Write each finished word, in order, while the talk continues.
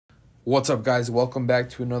What's up, guys? Welcome back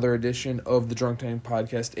to another edition of the Drunk Tank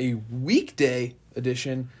Podcast, a weekday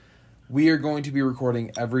edition. We are going to be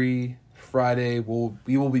recording every Friday.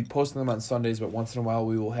 We will be posting them on Sundays, but once in a while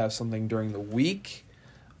we will have something during the week.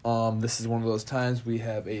 This is one of those times we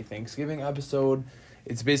have a Thanksgiving episode.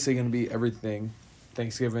 It's basically going to be everything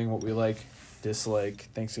Thanksgiving, what we like, dislike,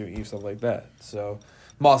 Thanksgiving Eve, stuff like that. So,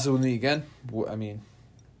 Moss is with me again.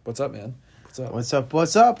 What's up, man?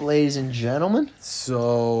 What's up, ladies and gentlemen?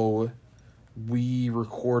 So, we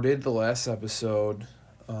recorded the last episode.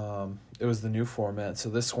 It was the new format. So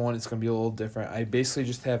this one, it's going to be a little different. I basically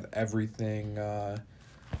just have everything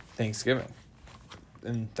Thanksgiving.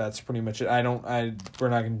 And that's pretty much it. We're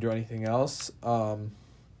not going to do anything else.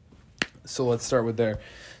 So let's start with there.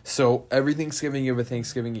 So every Thanksgiving, you have a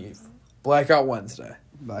Thanksgiving Eve. Blackout Wednesday.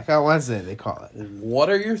 Blackout Wednesday, they call it. What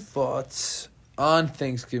are your thoughts on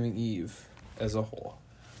Thanksgiving Eve as a whole?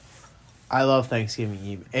 I love Thanksgiving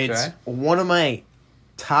Eve. It's Okay. one of my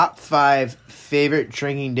top 5 favorite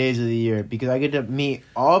drinking days of the year because I get to meet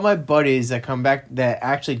all of my buddies that come back that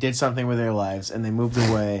actually did something with their lives and they moved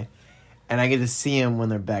away, and I get to see them when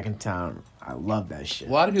they're back in town. I love that shit.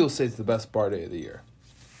 A lot of people say it's the best bar day of the year.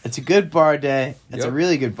 It's a good bar day. It's a Yep.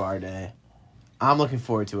 really good bar day. I'm looking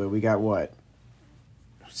forward to it. We got what?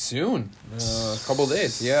 Soon, a couple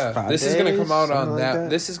days. Yeah, 5 this is gonna days, come out on something like that?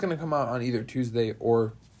 This is gonna come out on either Tuesday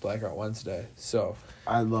or Blackout Wednesday. So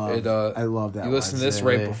I love that. you listen to this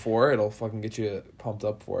Wednesday. right before, it'll fucking get you pumped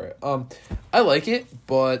up for it. I like it,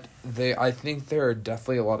 but I think there are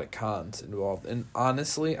definitely a lot of cons involved, and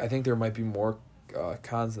honestly, I think there might be more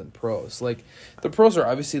cons than pros. Like the pros are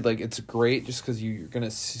obviously like it's great just because you're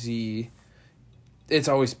gonna see. It's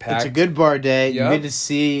always packed. It's a good bar day. Yep. You get to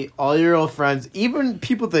see all your old friends, even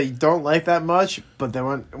people that you don't like that much, but they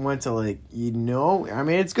went to like, I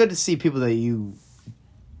mean, it's good to see people that you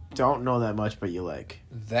don't know that much, but you like.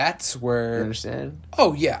 That's You where. understand?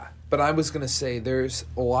 Oh yeah, but I was gonna say there's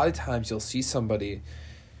a lot of times you'll see somebody,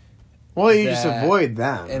 Well, you just that- avoid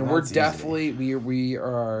them. and That's we're easy. definitely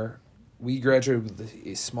we graduated with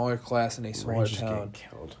a smaller class in a smaller Rangers town. getting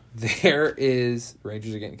killed.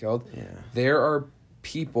 Rangers are getting killed. Yeah. There are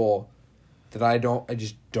people that I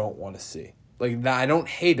just don't want to see. Like I don't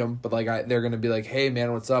hate them, but like they're gonna be like, "Hey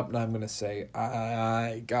man, what's up?" And I'm gonna say,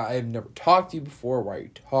 I've never talked to you before. Why are you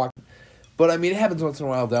talking?" But I mean, it happens once in a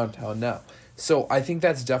while downtown now. So I think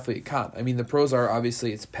that's definitely a con. I mean, the pros are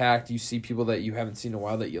obviously it's packed. You see people that you haven't seen in a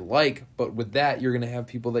while that you like, but with that, you're gonna have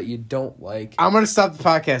people that you don't like. I'm going to stop the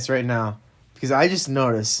podcast right now because I just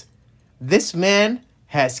noticed this man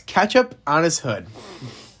has ketchup on his hood.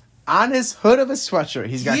 On his hood of his sweatshirt,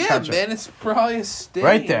 he's got ketchup. Man, it's probably a stain.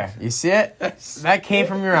 Right there. You see it? That came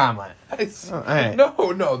from your omelet. Hey.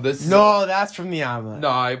 No, this. No, that's from the omelet. No,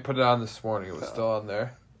 I put it on this morning. It was still on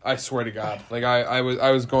there. I swear to God. Like I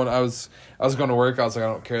was going to work. I was like, I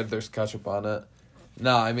don't care that there's ketchup on it.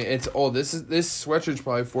 No, I mean it's old. This sweatshirt's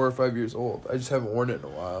probably 4 or 5 years old. I just haven't worn it in a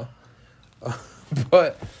while.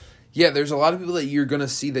 But yeah, there's a lot of people that you're gonna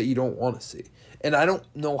see that you don't want to see, and I don't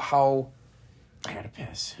know how. I gotta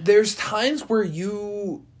piss. There's times where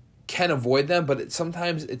you can avoid them, but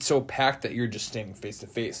sometimes it's so packed that you're just standing face to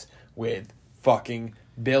face with fucking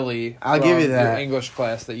Billy. I'll give you from that. Your English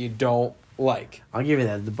class that you don't like. I'll give you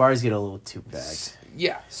that. The bars get a little too packed.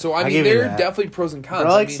 Yeah, so I I'll mean give you there are that. definitely pros and cons. But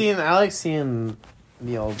I like seeing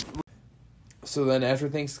the old. So then after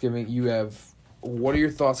Thanksgiving, you have. What are your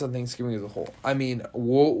thoughts on Thanksgiving as a whole? I mean,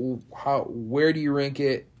 where do you rank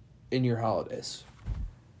it in your holidays?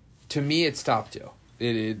 To me, it's top 2.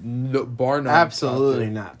 Bar none. Absolutely top 2.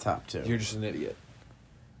 not top 2. You're just an idiot.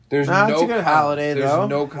 There's Nah, no it's a good cons. holiday There's though.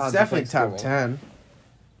 no cons It's to definitely top Thanksgiving. 10.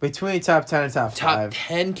 Between top 10 and top 5.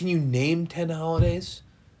 10. Can you name 10 holidays?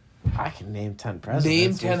 I can name 10 presidents.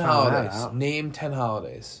 Name We 10 found that holidays. out. Name 10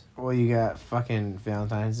 holidays. Well, you got fucking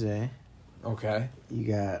Valentine's Day. Okay. You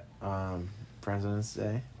got President's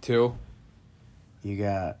Day. 2, You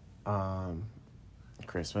got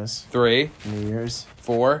Christmas. 3, New Year's.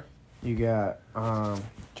 4, You got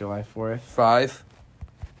July 4th. 5.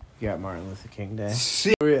 You got Martin Luther King Day.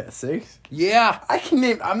 6. Oh, yeah, 6? Yeah. I can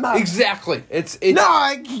name. I'm not. Exactly. It's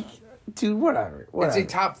Dude, whatever. It's a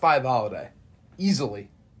top 5 holiday. Easily.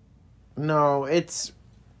 No, it's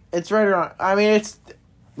right around. I mean,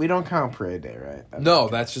 we don't count Parade Day, right? No,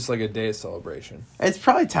 that's just like a day of celebration. It's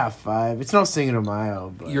probably top 5. It's no Cinco de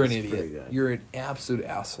Mayo, but You're an it's pretty idiot. good. You're an absolute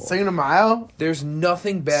asshole. Cinco de Mayo. There's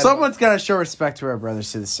nothing bad. Someone's got to show respect to our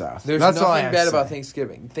brothers to the south. There's That's all I nothing have bad to about say.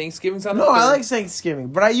 Thanksgiving. Thanksgiving's on No, the I 3rd. like Thanksgiving,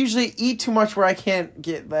 but I usually eat too much where I can't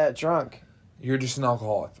get that drunk. You're just an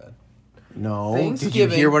alcoholic then. No. Did you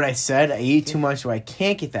Thanksgiving- hear what I said? I eat too much, so I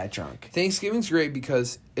can't get that drunk. Thanksgiving's great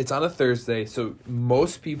because it's on a Thursday, so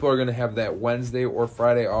most people are going to have that Wednesday or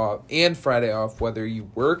Friday off, whether you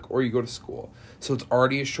work or you go to school. So it's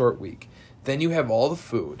already a short week. Then you have all the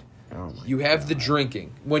food. Oh my You have the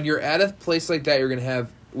drinking. When you're at a place like that,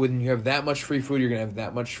 when you have that much free food, you're going to have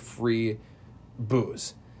that much free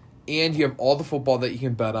booze. And you have all the football that you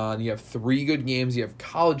can bet on. You have 3 good games. You have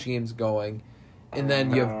college games going. And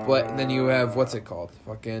then you have what's it called?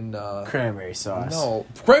 Fucking Cranberry sauce. no,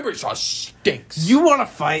 cranberry sauce stinks. You want to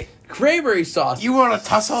fight? Cranberry sauce. You want to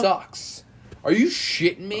tussle? Sucks. Are you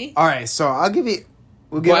shitting me? All right, so I'll give you.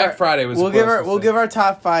 Black Friday was. We'll give our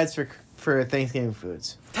top 5s for Thanksgiving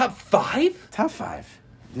foods. top 5. Top 5.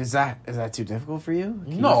 Is that too difficult for you?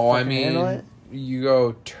 Can you No, I fucking handle it? mean you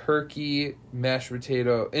go turkey, mashed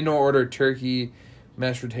potato in no order: turkey,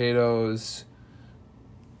 mashed potatoes.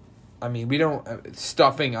 I mean, we don't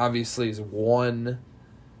stuffing. Obviously, is 1.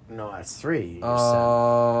 No, that's 3. You just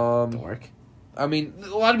said. Dork. I mean,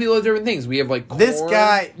 a lot of people have different things. We have like corn. This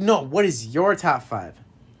guy. No, what is your top 5?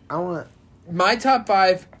 I want. My top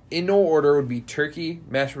 5 in no order would be turkey,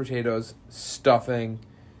 mashed potatoes, stuffing,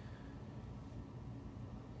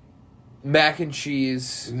 mac and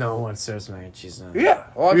cheese. No one serves mac and cheese now. Yeah,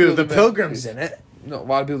 a lot of Dude, people the do mac and Pilgrim's cheese. in it. No, a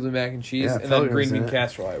lot of people do mac and cheese, Yeah, and then green Pilgrim's bean in it.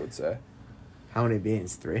 casserole. I would say How many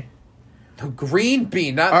beans? 3. no, green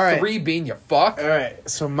bean, not All right. 3 bean. You fuck. All right,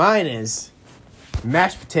 so mine is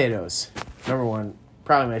mashed potatoes. Number 1,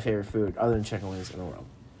 probably my favorite food, other than chicken wings in the world.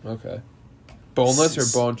 Okay, boneless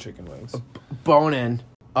or bone chicken wings? Bone in.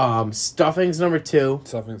 Stuffing's number 2.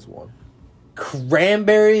 Stuffing's 1.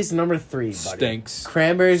 Cranberries number 3, buddy. Stinks.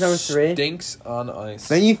 Cranberries number 3. Stinks on ice.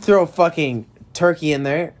 Then you throw fucking turkey in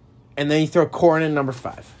there, and then you throw corn in number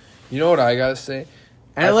 5. You know what I gotta say?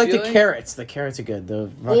 And I like the feel like- carrots. The carrots are good.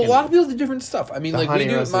 Well, a lot of people do different stuff. I mean, The like we honey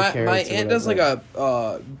do. roasted My carrots or aunt does like whatever.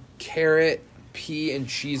 a carrot, pea, and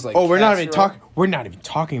cheese. Like Oh, we're not even casserole. talking. We're not even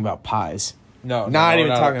talking about pies. No, Not we're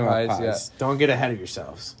even talking about pies, pies. Don't get ahead of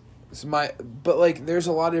yourselves. Yeah. But like, there's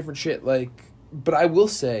a lot of different shit. Like, but I will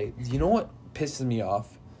say, you know what pisses me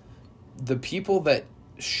off? The people that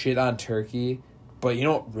shit on turkey. But you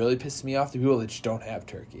know what really pisses me off? The people that just don't have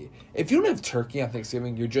turkey. If you don't have turkey on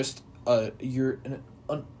Thanksgiving, you're just you're an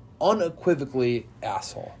unequivocally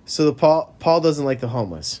asshole. So the Paul doesn't like the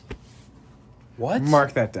homeless. What?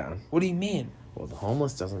 Mark that down. What do you mean? Well, the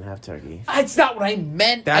homeless doesn't have turkey. That's not what I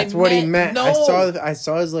meant. That's what he meant. No. I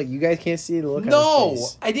saw his like. You guys can't see the look on No, his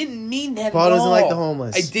face. I didn't mean that. Paul at doesn't like all. the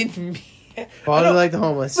homeless. I didn't mean. Paul I doesn't don't- like the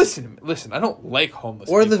homeless. Listen. I don't like homeless.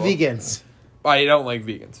 Or the people. vegans. I don't like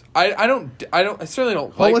vegans. I certainly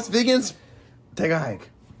don't Homeless vegans, take a hike.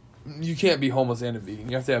 You can't be homeless and a vegan.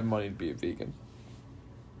 You have to have money to be a vegan.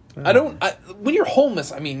 When you're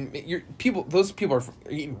homeless, I mean, those people are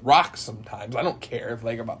eating rocks sometimes. I don't care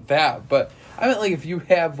about that. But I meant if you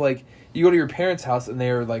have you go to your parents' house and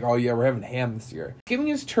they're like, oh yeah, we're having ham this year. Giving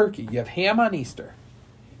is turkey. You have ham on Easter.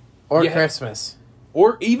 Or Yeah. Christmas.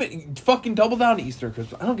 Or even fucking double down to Easter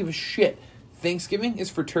because I don't give a shit. Thanksgiving is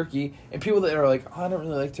for turkey, and people that are like, oh, I don't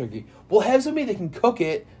really like turkey. Well, have somebody that can cook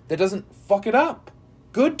it that doesn't fuck it up.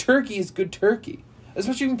 Good turkey is good turkey.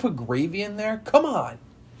 Especially if you can put gravy in there. Come on.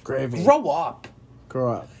 Gravy. Grow up.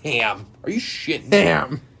 Grow up. Ham. Are you shitting me?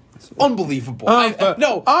 Ham. It's unbelievable.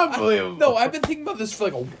 Unbelievable. I've been thinking about this for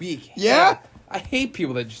a week. Yeah? I hate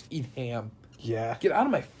people that just eat ham. Yeah. Get out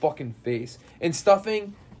of my fucking face. And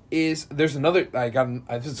stuffing is there's another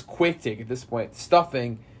this is a quick take at this point.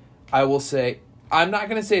 Stuffing, I will say, I'm not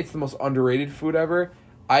gonna say it's the most underrated food ever.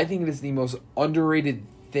 I think it is the most underrated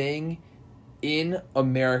thing in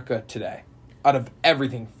America today. Out of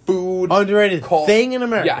everything. Food. Underrated thing in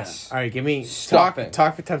America. Yes. All right, give me Stuffing.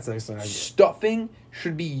 Talk for 10 seconds. Stuffing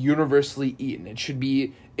should be universally eaten. It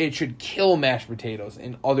should kill mashed potatoes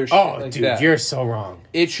and other shit Oh, like dude, that. you're so wrong.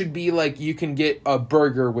 It should be you can get a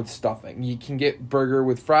burger with stuffing. You can get burger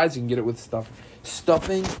with fries. You can get it with stuffing.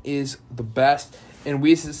 Stuffing is the best, and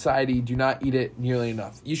we as a society do not eat it nearly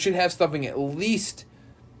enough. You should have stuffing at least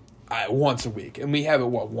once a week, and we have it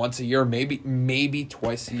once a year, maybe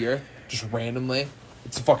twice a year, just randomly.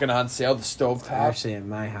 It's fucking on sale. The stovetop. Actually, at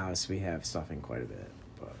my house, we have stuffing quite a bit.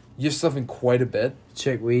 But You have stuffing quite a bit.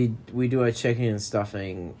 we do a chicken and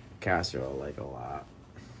stuffing casserole a lot.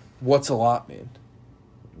 What's a lot mean?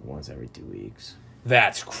 Once every 2 weeks.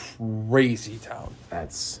 That's crazy town.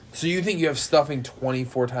 That's So you think you have stuffing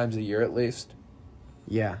 24 times a year at least?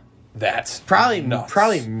 yeah. That's Probably nuts.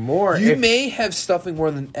 more. You if- may have stuffing more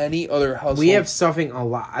than any other household. We have stuffing a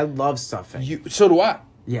lot. I love stuffing. So do I.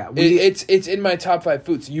 Yeah, It's in my top 5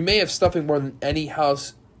 foods. You may have stuffing more than any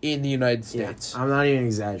house in the United yeah, States. I'm not even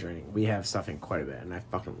exaggerating. We have stuffing quite a bit, and I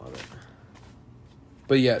fucking love it.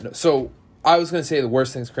 But yeah, no, so I was going to say the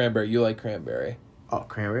worst thing's cranberry. You like cranberry. Oh,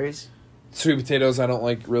 cranberries? Sweet potatoes, I don't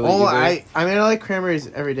like really Oh, either. I mean, I like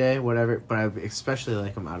cranberries every day, whatever, but I especially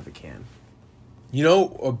like them out of a can. You know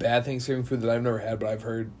a bad Thanksgiving food that I've never had, but I've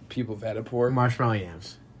heard people have had it before? Marshmallow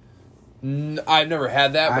yams. I've never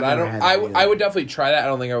had that, but I've I never don't. had that either. I would definitely try that. I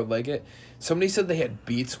don't think I would like it. Somebody said they had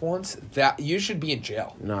beets once. That you should be in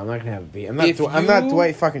jail. No, I'm not gonna have a beet. If I'm not you-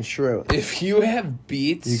 Dwight fucking Schrute. If you have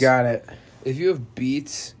beets, You got it. If you have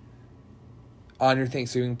beets on your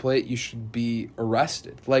Thanksgiving plate, you should be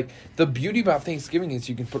arrested. Like, the beauty about Thanksgiving is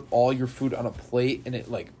you can put all your food on a plate and it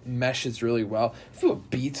like meshes really well. If you have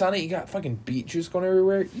beets on it, you got fucking beet juice going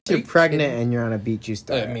everywhere. You're pregnant and you're on a beet juice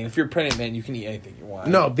diet. I mean, if you're pregnant, man, you can eat anything you want.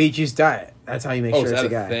 No, beet juice diet. That's how you make Oh, sure is it's that a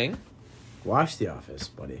guy. thing? Watch The Office,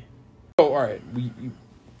 buddy. Oh, all right.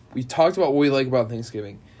 We talked about what we like about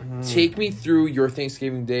Thanksgiving. Take me through your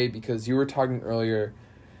Thanksgiving day, because you were talking earlier.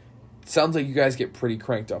 It sounds like you guys get pretty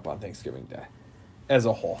cranked up on Thanksgiving Day as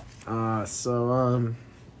a whole. Because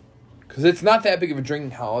it's not that big of a drinking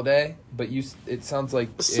holiday, but it sounds like...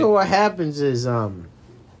 What happens is, our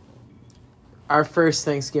first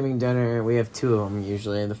Thanksgiving dinner, we have two of them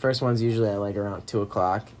usually, and the first one's usually at like around 2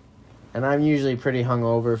 o'clock. And I'm usually pretty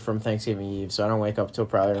hungover from Thanksgiving Eve, so I don't wake up till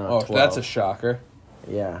probably around 12. That's a shocker.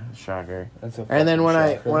 Yeah, shocker. That's a And then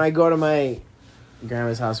fucking shocker. when I go to my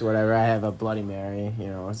grandma's house or whatever, I have a Bloody Mary,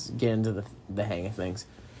 let's get into the hang of things.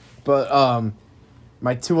 But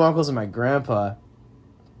my two uncles and my grandpa,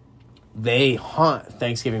 they hunt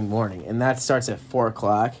Thanksgiving morning, and that starts at 4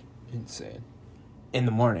 o'clock Insane. in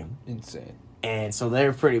the morning. Insane. And so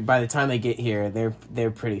they're pretty. By the time they get here,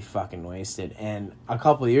 they're pretty fucking wasted. And a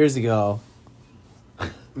couple of years ago,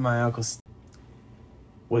 my uncle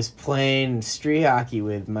was playing street hockey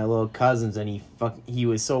with my little cousins, and he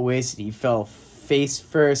was so wasted he fell face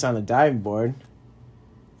first on the diving board.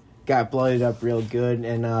 Got blooded up real good,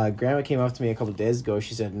 and Grandma came up to me a couple of days ago.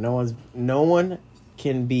 She said, "No one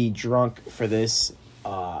can be drunk for this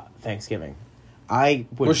Thanksgiving."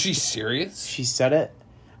 Was she serious? She said it.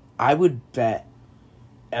 I would bet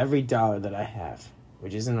every dollar that I have,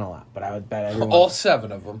 which isn't a lot, but I would bet everyone. All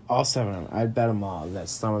 7 of them. All 7 of them. I'd bet them all that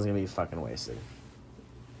someone's going to be fucking wasted.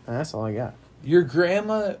 And that's all I got. Your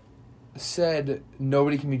grandma said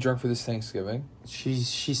nobody can be drunk for this Thanksgiving. She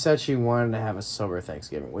said she wanted to have a sober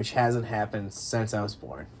Thanksgiving, which hasn't happened since I was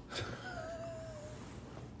born.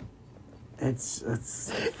 It's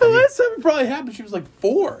The last time it probably happened, she was like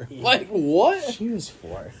 4. Yeah. Like, what? She was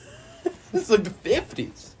 4. This is like the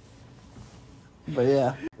 50s. But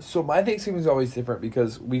yeah. So my Thanksgiving is always different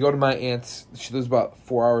because we go to my aunt's. She lives about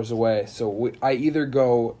 4 hours away. So I either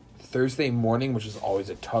go Thursday morning, which is always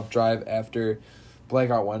a tough drive after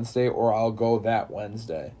Blackout Wednesday, or I'll go that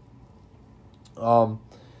Wednesday.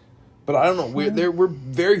 But I don't know. We're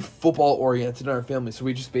very football oriented in our family, so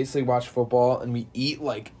we just basically watch football and we eat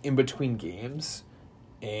like in between games,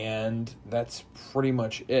 and that's pretty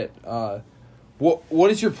much it. What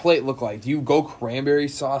does your plate look like? Do you go cranberry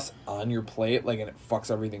sauce on your plate, like, and it fucks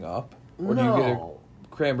everything up? Or do you get a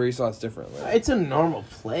cranberry sauce differently? It's a normal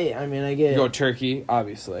plate. I mean, I get... You go turkey,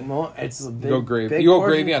 obviously. It's a big, You go gravy. big You go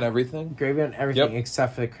portion- gravy on everything? Gravy on everything Yep.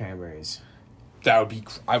 except for the cranberries. That would be...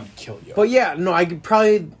 I would kill you. But yeah, no, I could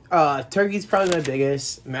probably... turkey's probably my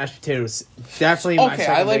biggest. Mashed potatoes, definitely my Okay,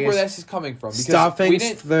 second I like biggest. where this is coming from. Because we Stuffing's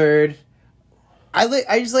didn't... third.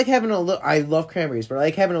 I just like having a little... I love cranberries, but I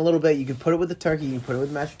like having a little bit. You can put it with the turkey, you can put it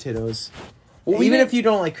with mashed potatoes. Well, Even if you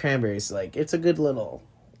don't like cranberries, like, it's a good little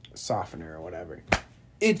softener or whatever.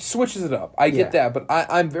 It switches it up. I get Yeah. that, but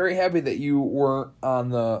I'm very happy that you weren't on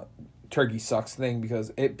the turkey sucks thing,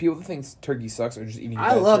 because people that think turkey sucks are just eating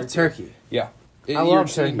I bad love turkey. Yeah. I You're love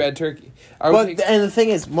just eating turkey. bad turkey. And the thing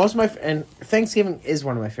is, and Thanksgiving is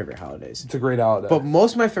one of my favorite holidays. It's a great holiday. But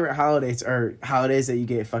most of my favorite holidays are holidays that you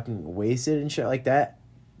get fucking wasted and shit like that.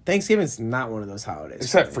 Thanksgiving's not one of those holidays.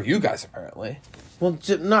 Except for you guys, apparently. Well,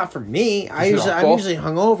 not for me. I'm your uncle? usually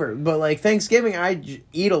hungover. But like Thanksgiving, I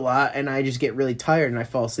eat a lot and I just get really tired and I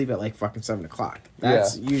fall asleep at like fucking 7 o'clock.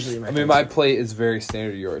 That's usually my. I mean, my plate is very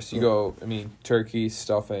standard to yours. You go, turkey,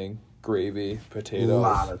 stuffing, gravy, potatoes. A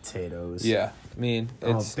lot of potatoes. Yeah. I mean,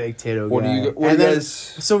 it's... big potato What guy. do you... What and do you then, guys...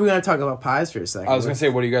 so we're gonna talk about pies for a second. I was going to say,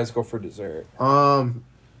 what do you guys go for dessert?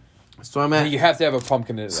 So I'm at. You have to have a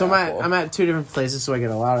pumpkin in it. So I'm at 2 different places, so I get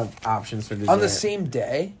a lot of options for dessert. On the same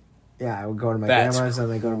day? Yeah, I would go to my That's grandma's and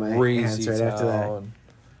then go to my aunt's Crazy right after that. town.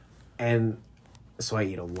 And so I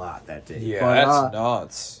eat a lot that day. Yeah, But, that's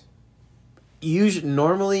nuts.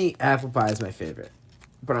 normally apple pie is my favorite,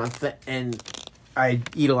 but and I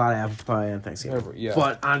eat a lot of apple pie on Thanksgiving. Yeah.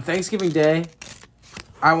 But on Thanksgiving Day,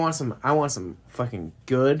 I want some fucking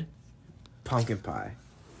good pumpkin pie.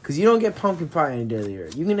 Because you don't get pumpkin pie any day of the year.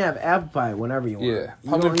 You can have apple pie whenever you want. Yeah, You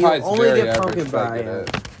pumpkin don't- pie you is only very get average. pumpkin But I pie.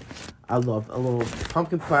 get it. I love a little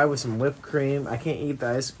pumpkin pie with some whipped cream. I can't eat the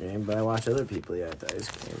ice cream, but I watch other people eat the ice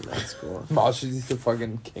cream. That's cool. Mosh just eats a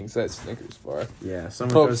fucking king size Snickers bar. Yeah,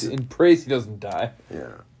 someone Hopes goes. in praise he doesn't die. Yeah.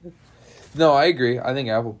 No, I agree. I think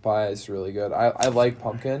apple pie is really good. I like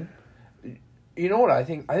pumpkin. You know what I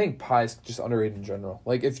think? I think pie is just underrated in general.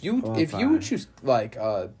 Like if you would choose like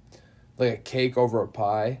a cake over a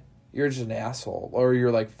pie, you're just an asshole, or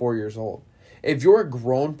you're like 4 years old. If you're a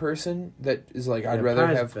grown person that is like, I'd rather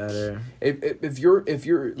pie's have better. If you're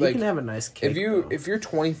You like, can have a nice cake. if you're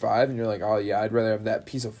 25 and you're like, oh yeah, I'd rather have that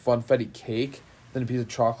piece of funfetti cake than a piece of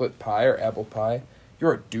chocolate pie or apple pie,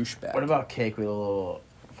 you're a douchebag. What about cake with a little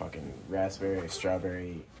fucking raspberry,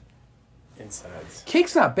 strawberry insides?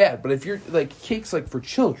 Cake's not bad, but if you're like, cake's like for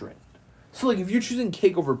children. So like if you're choosing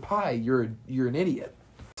cake over pie, you're an idiot.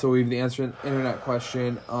 So we have the answer internet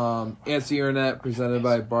question. Answer the Internet presented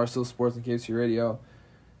by Barstool Sports and KFC Radio.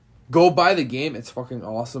 Go buy the game. It's fucking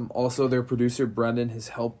awesome. Also, their producer Brendan has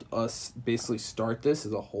helped us basically start this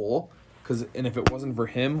as a whole. And if it wasn't for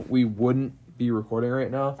him, we wouldn't be recording right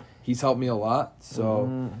now. He's helped me a lot.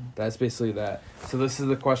 So that's basically that. So this is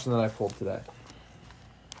the question that I pulled today.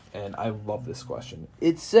 And I love this question.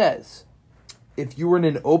 It says, if you were in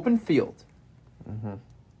an open field,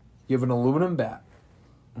 you have an aluminum bat.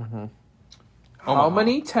 How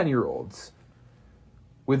many 10-year-olds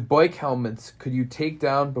with bike helmets could you take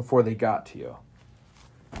down before they got to you?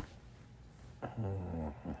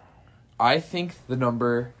 I think the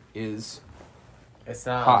number is It's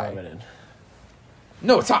not high. unlimited.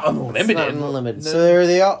 No, it's not unlimited. It's not unlimited. So are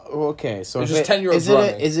they all okay? So There's if just 10-year-olds is it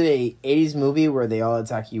running. is it a '80s movie where they all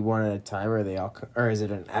attack you one at a time, or or is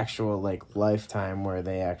it an actual like lifetime where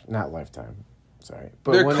they not lifetime? Sorry,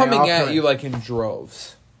 but They're when coming all at come- you like in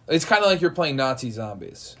droves. It's kind of like you're playing Nazi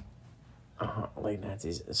zombies. like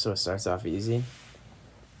Nazis. So it starts off easy.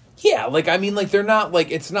 Yeah, like I mean, like they're not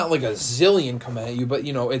like it's not like a zillion coming at you, but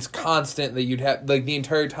you know it's constant that you'd have like the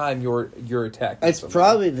entire time you're attacked. It's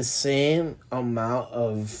probably the same amount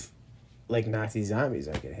of like Nazi zombies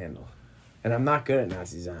I could handle, and I'm not good at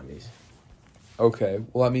Nazi zombies. Okay,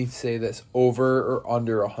 well, let me say this: over or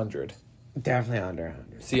under 100. Definitely under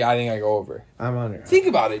 100. See, I think I go over. I'm under. Think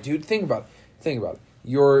about it, dude. Think about it.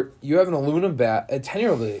 You have an aluminum bat. A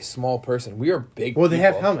 10-year-old is a small person. We are big. Well, they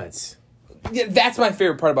have people. helmets. Yeah, that's my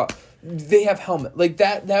favorite part about. They have helmet like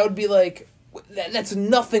that. That would be like. That's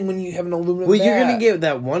nothing when you have an aluminum. Well, bat. you're gonna get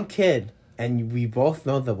that one kid, and we both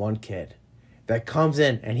know the one kid that comes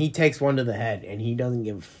in and he takes one to the head and he doesn't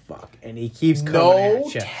give a fuck and he keeps coming No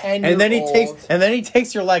at you. 10-year-old. And then he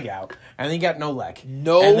takes your leg out and then you got no leg.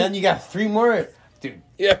 No. And then you got 3 more. Dude,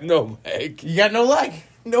 you have no leg. You got no leg.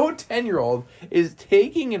 No 10-year-old is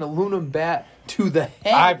taking an aluminum bat to the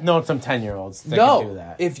head. I've known some 10-year-olds that can do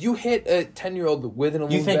that. If you hit a 10-year-old with an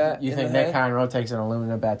aluminum bat, You think Nick Conroe takes an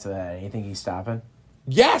aluminum bat to the head and you think he's stopping?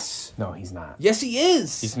 Yes. No, he's not. Yes, he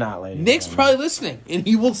is. He's not, ladies. Nick's and probably listening, and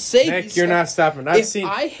he will say, Nick, he's you're not stopping. I've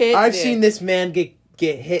Nick- seen this man get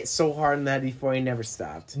hit so hard in that before he never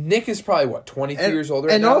stopped. Nick is probably what 22 years old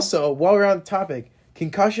right and now. also, while we're on the topic,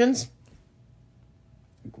 concussions,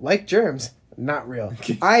 like germs, not real.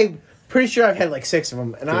 I'm pretty sure I've had like 6 of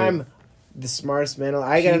them, and I'm the smartest man.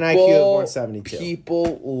 I got an IQ of 172.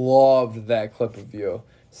 People loved that clip of you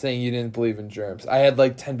saying you didn't believe in germs. I had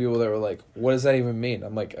like 10 people that were like, "What does that even mean?"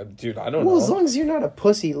 I'm like, "Dude, I don't Well, know." as long as you're not a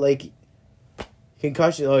pussy, like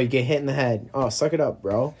concussion. Oh, you get hit in the head. Oh, suck it up,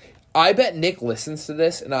 bro. I bet Nick listens to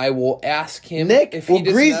this, and I will ask him Nick if he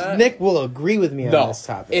does not. Nick will agree with me on this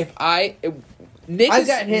topic. Nick, I've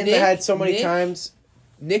gotten hit in the head so many Nick- times.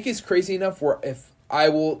 Nick is crazy enough where if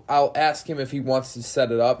I'll ask him if he wants to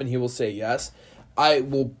set it up, and he will say yes. I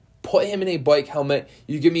will put him in a bike helmet.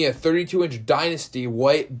 You give me a 32-inch Dynasty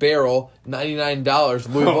white barrel, $99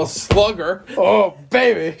 Louisville Slugger. Oh,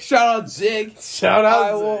 baby. Shout out Zig. Shout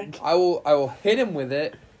out Zig. I will hit him with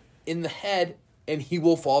it in the head, and he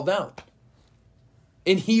will fall down.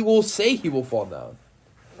 And he will say he will fall down.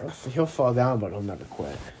 He'll fall down, but he'll never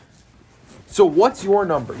quit. So what's your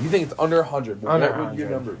number? You think it's under 100. Under what would your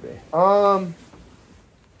 100. number be?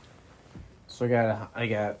 So I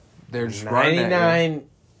got They're just running at you. 99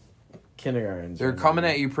 kindergartens. They're coming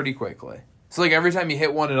at you pretty quickly. So like every time you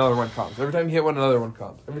hit one, another one comes. Every time you hit one, another one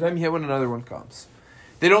comes. Every time you hit one, another one comes.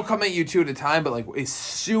 They don't come at you 2 at a time, but like as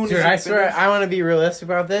soon Dude, as you I swear, finish- I want to be realistic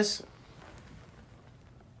about this.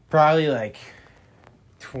 Probably like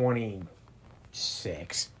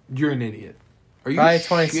 26. You're an idiot. Are you Probably shitting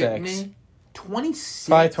 26. me? 26?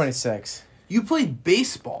 Probably 26. You played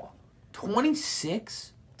baseball.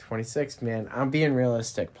 26? 26, man. I'm being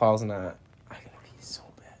realistic. Paul's not. I gotta pee so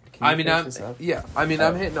bad. I'm this up? I'm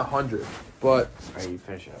hitting 100, but Alright, you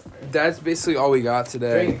finish it up. Right? that's basically all we got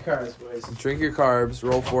today. Drink your carbs, boys. Drink your carbs,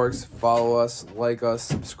 roll forks, follow us, like us,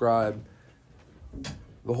 subscribe.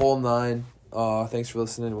 The whole 9. Thanks for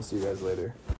listening. We'll see you guys later.